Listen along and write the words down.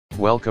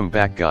Welcome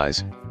back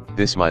guys,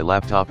 this my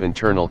laptop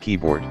internal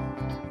keyboard,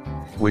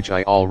 which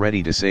I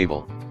already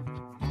disable,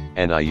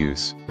 and I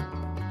use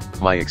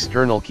my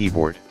external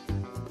keyboard.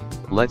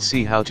 Let's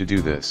see how to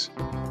do this.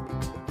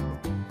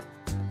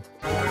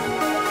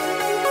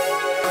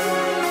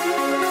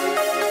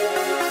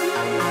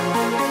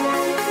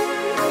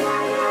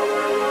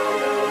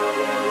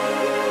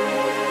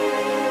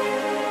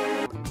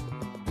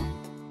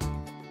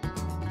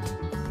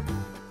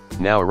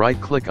 Now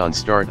right-click on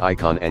Start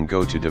icon and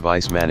go to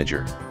Device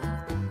Manager.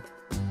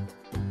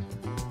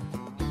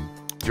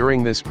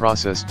 During this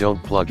process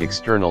don't plug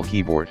external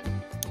keyboard.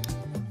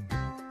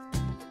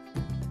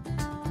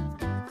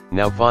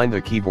 Now find the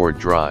keyboard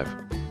drive.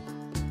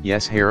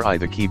 Yes, here I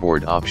the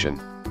keyboard option.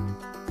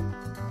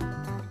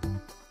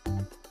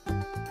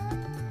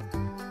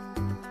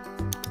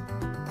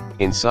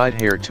 Inside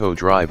here two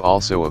drive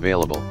also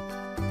available.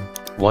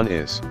 One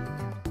is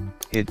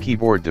hid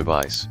keyboard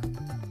device,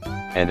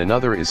 and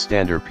another is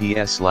standard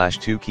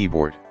PS/2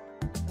 keyboard.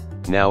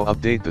 Now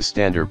update the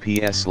standard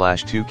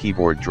PS/2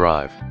 keyboard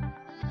drive.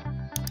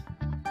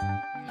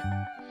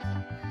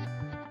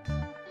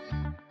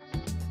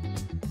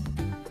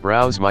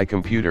 Browse my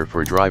computer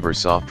for driver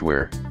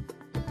software.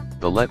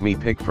 Let me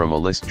pick from a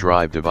list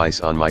drive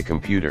device on my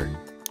computer.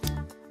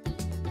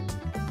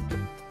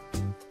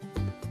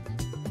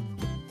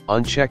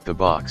 Uncheck the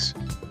box,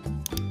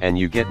 and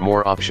you get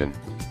more option.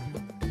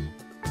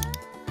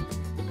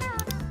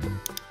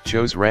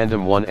 Choose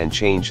random one and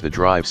change the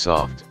drive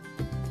soft.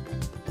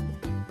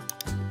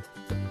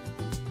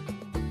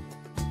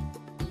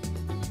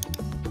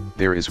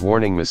 There is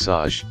warning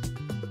message,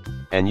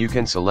 and you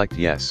can select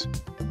yes.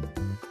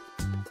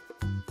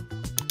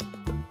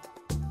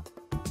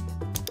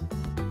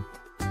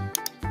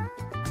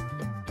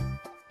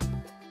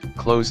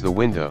 Close the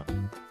window.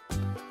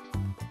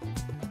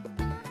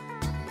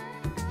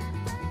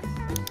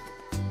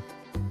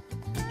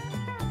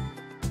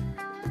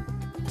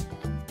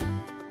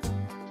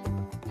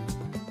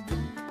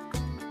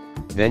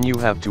 Then you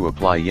have to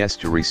apply yes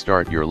to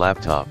restart your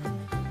laptop.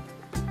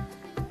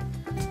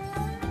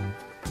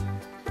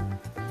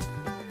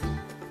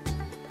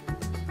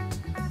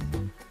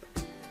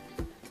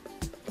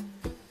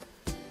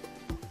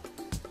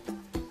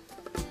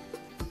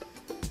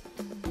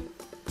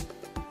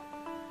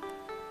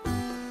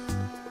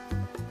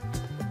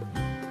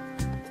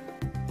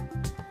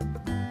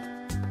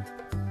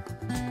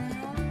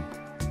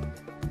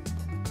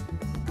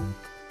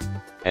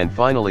 And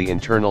finally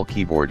internal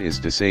keyboard is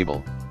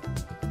disabled.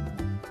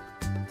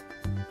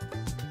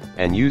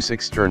 And use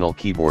external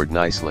keyboard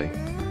nicely.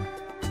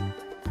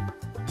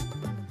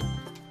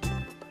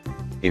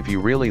 If you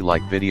really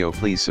like video,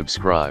 please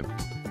subscribe.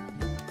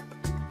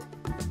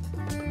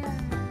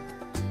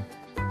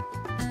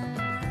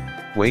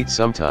 Wait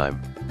some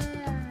time.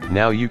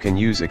 Now you can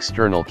use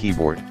external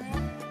keyboard.